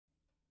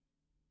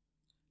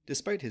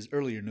Despite his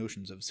earlier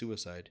notions of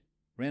suicide,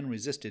 Rand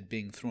resisted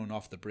being thrown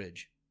off the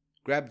bridge,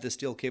 grabbed the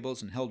steel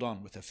cables and held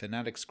on with a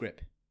fanatic's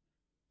grip.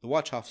 The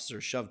watch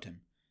officer shoved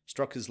him,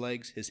 struck his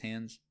legs, his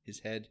hands, his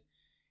head,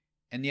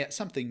 and yet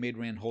something made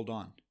Rand hold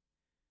on.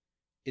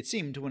 It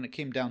seemed, when it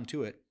came down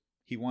to it,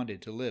 he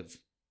wanted to live.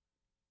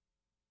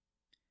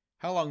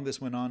 How long this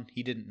went on,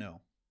 he didn't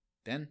know.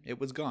 Then it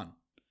was gone.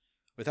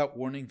 Without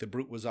warning, the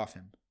brute was off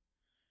him.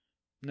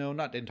 No,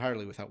 not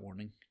entirely without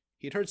warning.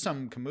 He'd heard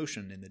some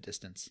commotion in the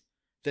distance,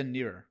 then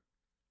nearer.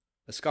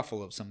 A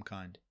scuffle of some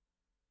kind.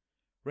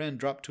 Rand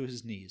dropped to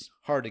his knees,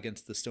 hard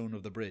against the stone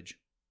of the bridge.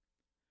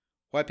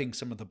 Wiping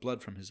some of the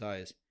blood from his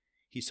eyes,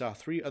 he saw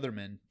 3 other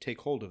men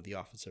take hold of the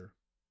officer.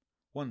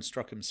 One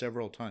struck him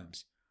several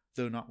times,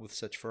 though not with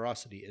such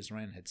ferocity as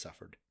Rand had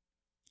suffered.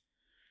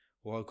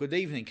 "Well, good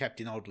evening,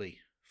 Captain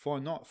Audley.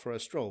 Fine night for a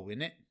stroll,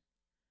 isn't it?"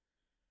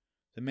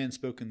 The man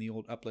spoke in the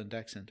old upland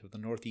accent of the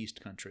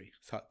northeast country,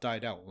 thought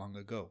died out long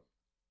ago.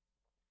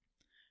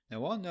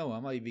 "Now I know I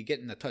may be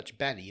getting a touch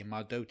batty in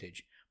my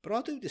dotage, but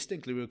I do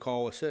distinctly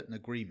recall a certain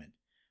agreement,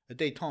 a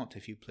détente,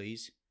 if you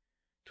please,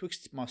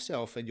 twixt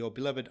myself and your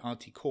beloved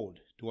Auntie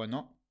Cord, do I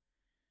not?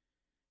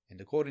 And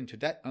according to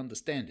that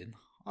understanding,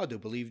 I do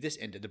believe this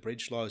end of the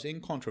bridge lies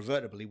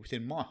incontrovertibly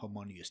within my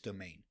harmonious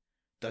domain,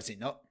 does it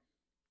not?"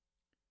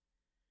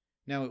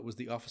 Now it was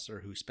the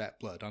officer who spat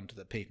blood onto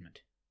the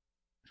pavement.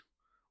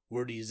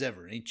 "Wordy as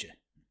ever, ain't you?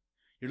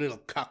 Your little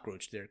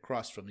cockroach there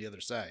crossed from the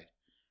other side.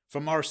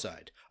 From our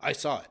side. I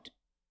saw it."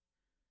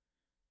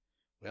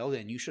 "Well,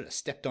 then, you should have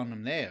stepped on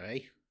them there,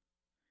 eh?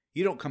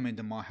 You don't come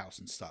into my house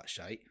and start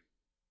shite."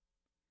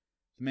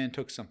 The man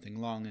took something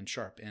long and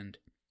sharp and,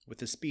 with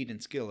the speed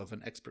and skill of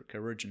an expert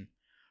chirurgeon,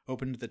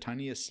 opened the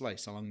tiniest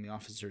slice along the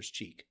officer's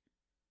cheek.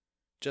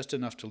 Just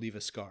enough to leave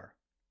a scar.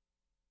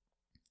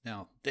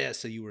 "Now, there,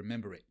 so you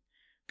remember it.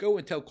 Go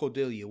and tell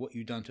Cordelia what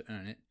you done to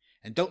earn it,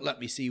 and don't let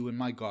me see you in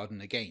my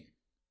garden again."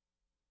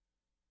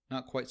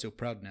 Not quite so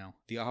proud now,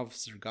 the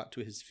officer got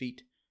to his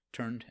feet,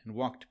 turned, and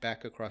walked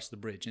back across the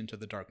bridge into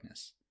the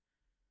darkness.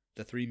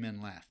 The 3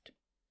 men laughed.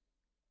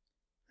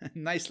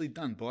 "Nicely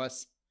done,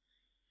 boss."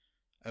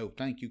 "Oh,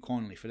 thank you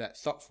kindly for that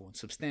thoughtful and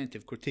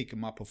substantive critique of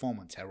my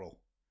performance, Harold.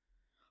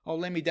 I'll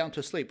lay me down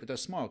to sleep with a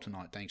smile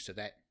tonight, thanks to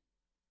that."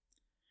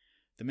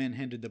 The man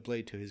handed the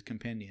blade to his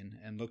companion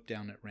and looked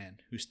down at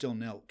Rand, who still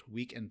knelt,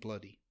 weak and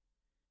bloody.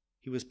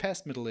 He was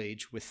past middle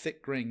age, with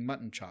thick graying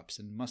mutton chops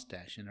and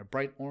mustache and a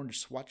bright orange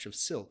swatch of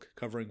silk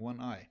covering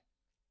one eye.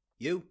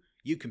 You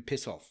can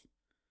piss off.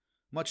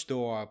 Much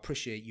though I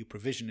appreciate you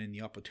provisioning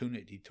the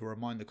opportunity to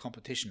remind the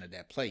competition of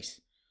their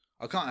place,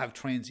 I can't have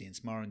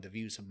transients marring the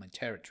views of my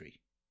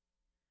territory."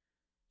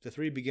 The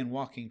 3 began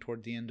walking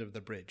toward the end of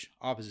the bridge,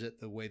 opposite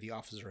the way the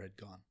officer had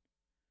gone.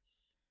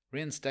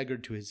 Rand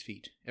staggered to his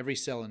feet, every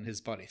cell in his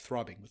body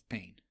throbbing with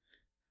pain.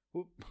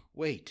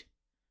 "Wait."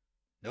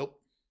 "Nope."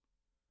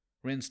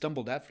 Rand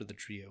stumbled after the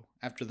trio,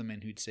 after the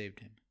men who'd saved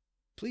him.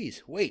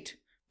 "Please,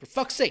 wait! For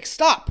fuck's sake,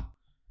 stop!"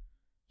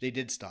 They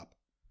did stop.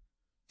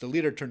 The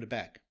leader turned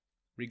back,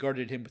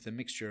 regarded him with a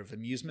mixture of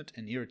amusement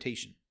and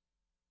irritation.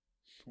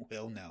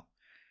 "Well, now,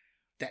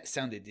 that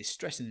sounded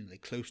distressingly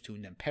close to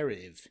an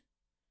imperative.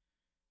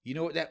 You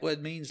know what that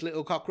word means,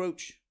 little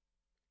cockroach?"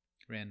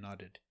 Rand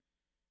nodded.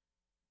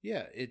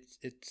 "Yeah,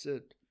 it's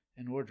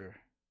an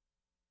order."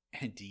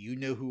 "And do you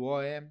know who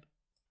I am?"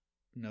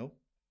 "No."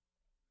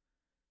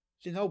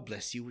 "Then I'll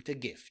bless you with a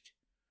gift.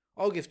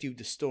 I'll gift you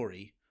the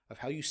story of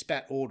how you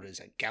spat orders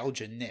at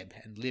Gouger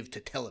Nebb and lived to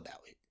tell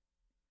about it."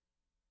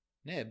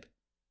 "Nebb?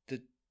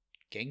 The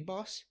gang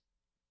boss?"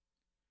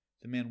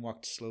 The man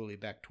walked slowly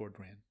back toward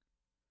Rand.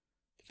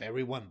 "The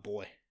very one,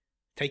 boy.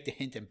 Take the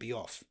hint and be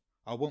off.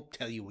 I won't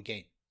tell you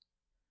again."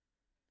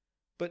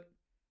 "But—"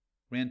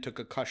 Rand took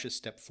a cautious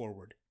step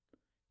forward.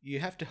 "You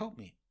have to help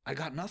me. I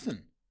got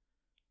nothing."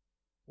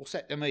 "What's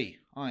that to me?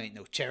 I ain't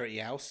no charity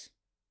house."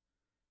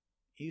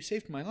 "You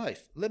saved my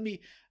life. Let me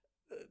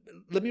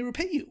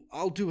repay you.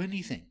 I'll do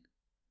anything."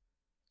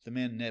 The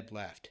man Nebb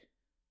laughed.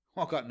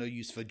 "I got no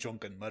use for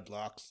drunken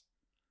mudlarks."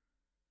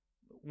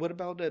 "What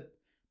about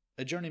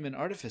a journeyman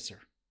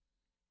artificer?"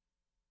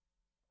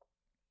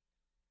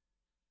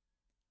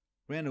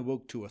 Rand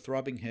awoke to a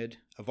throbbing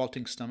head, a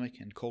vaulting stomach,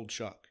 and cold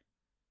shock.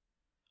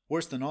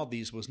 Worse than all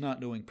these was not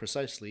knowing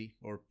precisely,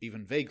 or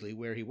even vaguely,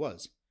 where he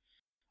was.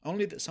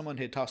 Only that someone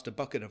had tossed a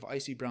bucket of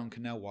icy brown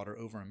canal water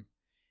over him,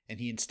 and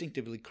he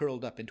instinctively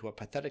curled up into a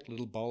pathetic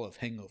little ball of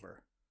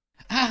hangover.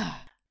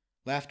 "Ah!"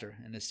 Laughter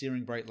and a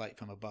searing bright light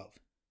from above.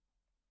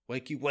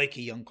 "Wakey,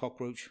 wakey, young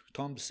cockroach.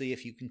 Time to see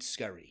if you can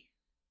scurry."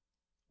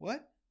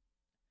 "What?"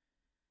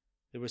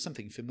 There was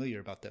something familiar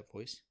about that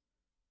voice.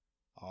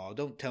 "Oh,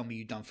 don't tell me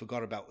you done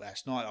forgot about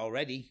last night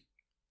already."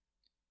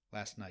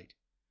 Last night.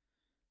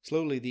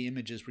 Slowly the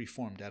images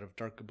reformed out of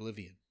dark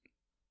oblivion.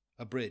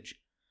 A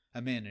bridge,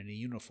 a man in a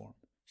uniform,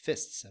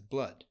 fists and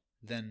blood,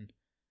 then...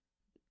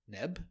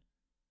 Nebb?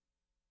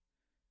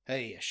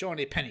 "Hey, a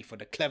shiny penny for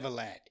the clever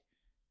lad."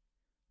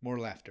 More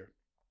laughter.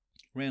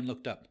 Rand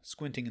looked up,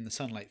 squinting in the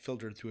sunlight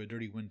filtered through a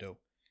dirty window.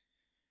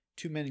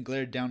 2 men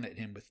glared down at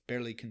him with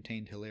barely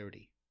contained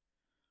hilarity.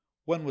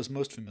 One was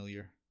most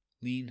familiar,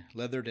 lean,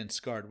 leathered, and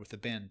scarred with a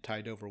band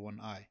tied over one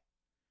eye.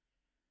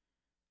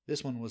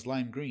 This one was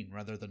lime green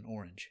rather than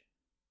orange.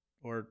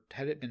 Or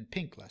had it been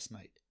pink last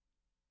night?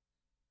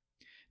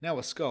 Now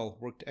a skull,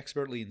 worked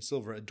expertly in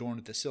silver,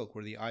 adorned the silk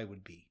where the eye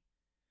would be.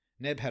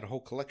 Nebb had a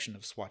whole collection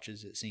of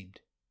swatches, it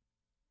seemed.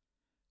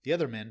 The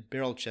other men,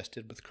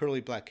 barrel-chested, with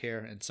curly black hair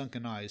and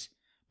sunken eyes,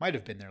 might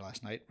have been there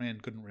last night.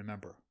 Rand couldn't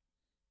remember.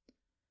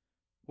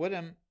 What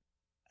did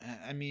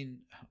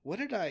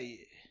I...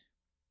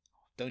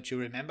 Don't you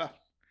remember?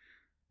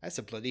 That's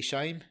a bloody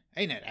shame,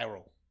 ain't it,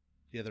 Errol?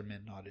 The other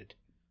men nodded.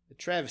 A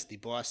travesty,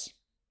 boss.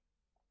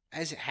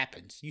 As it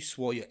happens, you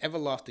swore your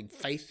everlasting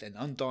faith and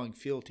undying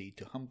fealty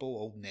to humble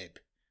old Nebb,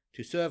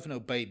 to serve and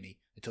obey me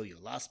until your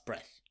last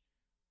breath.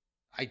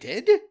 I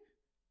did?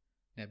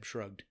 Nebb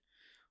shrugged.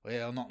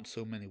 Well, not in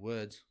so many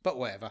words, but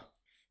whatever.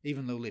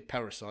 Even lowly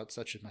parasites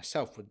such as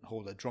myself wouldn't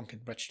hold a drunken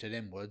wretch to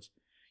them words.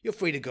 You're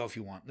free to go if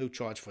you want, no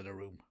charge for the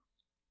room.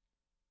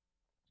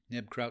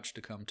 Nebb crouched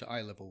to come to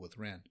eye level with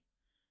Rand.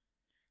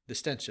 The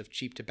stench of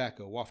cheap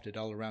tobacco wafted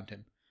all around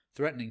him,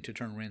 threatening to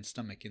turn Rand's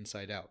stomach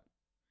inside out.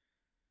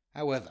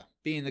 However,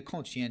 being the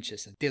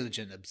conscientious and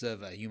diligent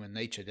observer of human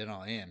nature that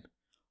I am,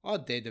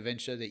 I'd dare to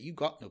venture that you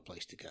got no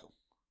place to go.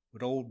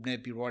 Would old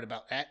Nebb be right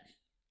about that?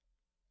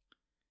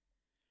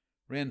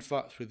 Rand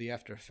fought through the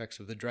after effects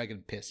of the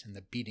dragon piss and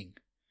the beating,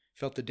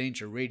 felt the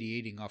danger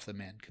radiating off the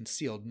man,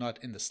 concealed not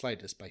in the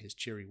slightest by his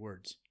cheery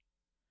words.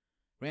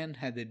 Rand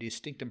had the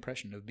distinct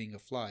impression of being a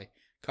fly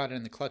caught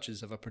in the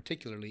clutches of a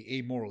particularly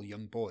amoral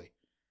young boy,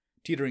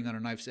 teetering on a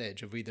knife's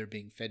edge of either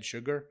being fed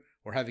sugar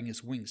or having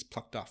his wings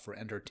plucked off for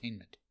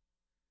entertainment.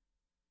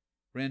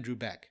 Rand drew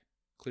back,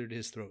 cleared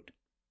his throat.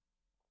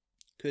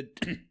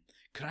 Could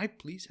I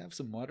please have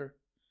some water?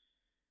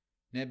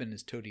 Nebb and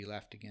his toady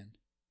laughed again.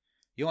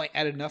 You ain't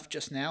had enough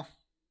just now?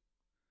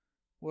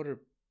 Water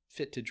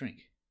fit to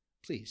drink,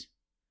 please.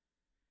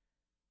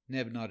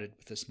 Nebb nodded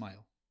with a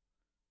smile.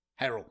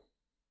 Harold.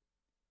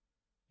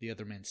 The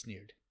other man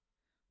sneered.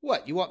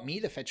 What, you want me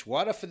to fetch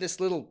water for this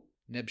little...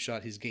 Nebb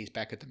shot his gaze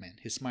back at the man,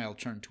 his smile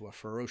turned to a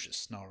ferocious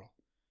snarl.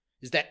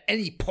 Is there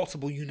any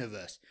possible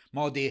universe,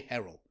 my dear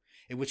Harold,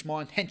 in which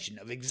my intention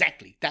of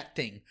exactly that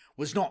thing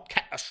was not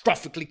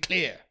catastrophically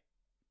clear?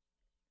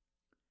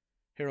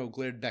 Harold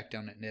glared back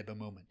down at Nebb a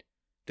moment,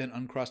 then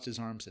uncrossed his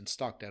arms and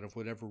stalked out of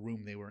whatever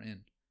room they were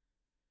in.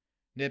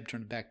 Nebb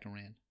turned back to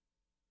Rand.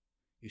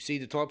 You see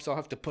the types I'll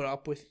have to put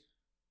up with?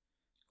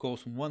 Of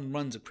course, when one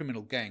runs a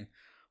criminal gang,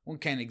 one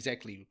can't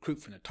exactly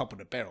recruit from the top of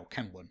the barrel,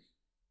 can one?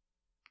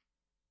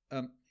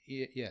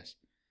 Yes.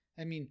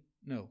 I mean,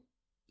 no,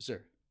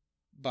 sir.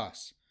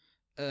 Boss.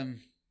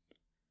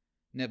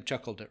 Nebb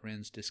chuckled at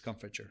Rand's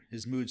discomfiture.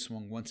 His mood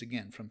swung once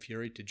again from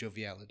fury to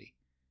joviality.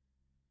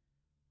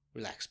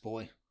 Relax,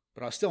 boy,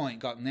 but I still ain't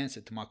got an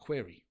answer to my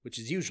query, which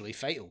is usually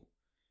fatal.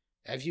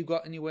 Have you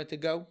got anywhere to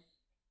go?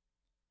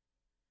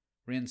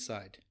 Rand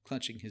sighed,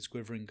 clenching his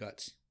quivering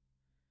guts.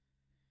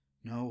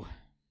 No.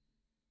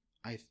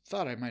 I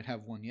thought I might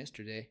have one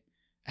yesterday.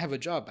 I have a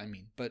job, I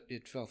mean, but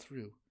it fell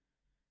through.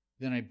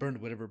 Then I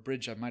burned whatever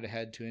bridge I might have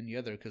had to any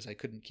other because I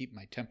couldn't keep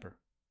my temper.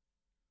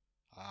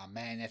 Ah,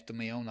 man after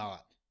my own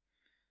art.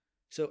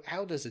 So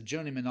how does a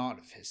journeyman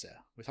artificer,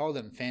 with all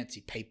them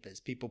fancy papers,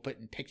 people put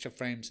in picture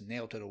frames and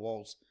nailed to the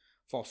walls,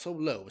 fall so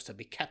low as to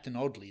be Captain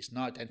Audley's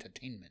night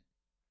entertainment?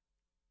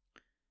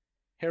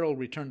 Harold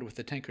returned with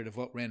a tankard of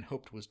what Rand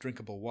hoped was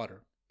drinkable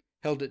water,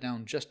 held it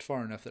down just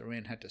far enough that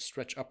Rand had to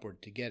stretch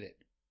upward to get it.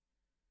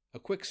 A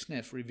quick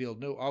sniff revealed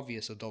no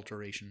obvious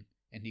adulteration,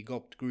 and he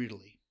gulped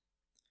greedily.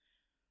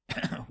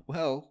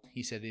 Well,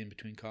 he said in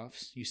between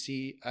coughs, you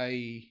see,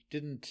 I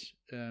didn't,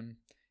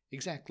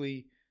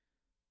 exactly,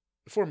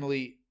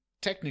 formally,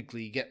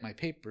 technically get my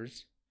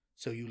papers.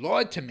 So you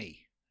lied to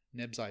me,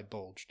 Nebb's eye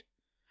bulged.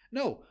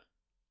 No,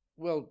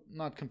 well,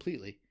 not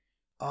completely.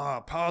 Ah,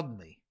 pardon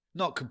me,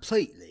 not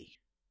completely.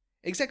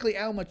 Exactly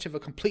how much of a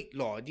complete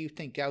lie do you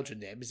think Gouger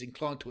Nebb is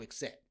inclined to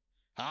accept?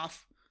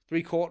 Half?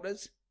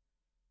 3/4?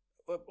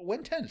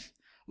 1/10?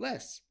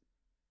 Less?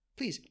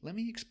 Please, let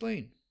me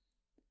explain.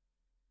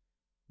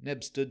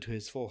 Nebb stood to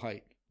his full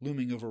height,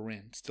 looming over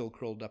Rand, still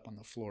curled up on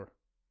the floor.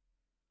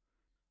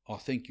 I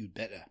think you'd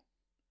better,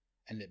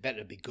 and it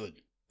better be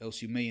good,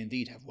 else you may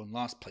indeed have one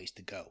last place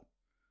to go.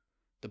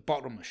 The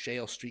bottom of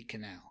Shale Street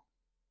Canal.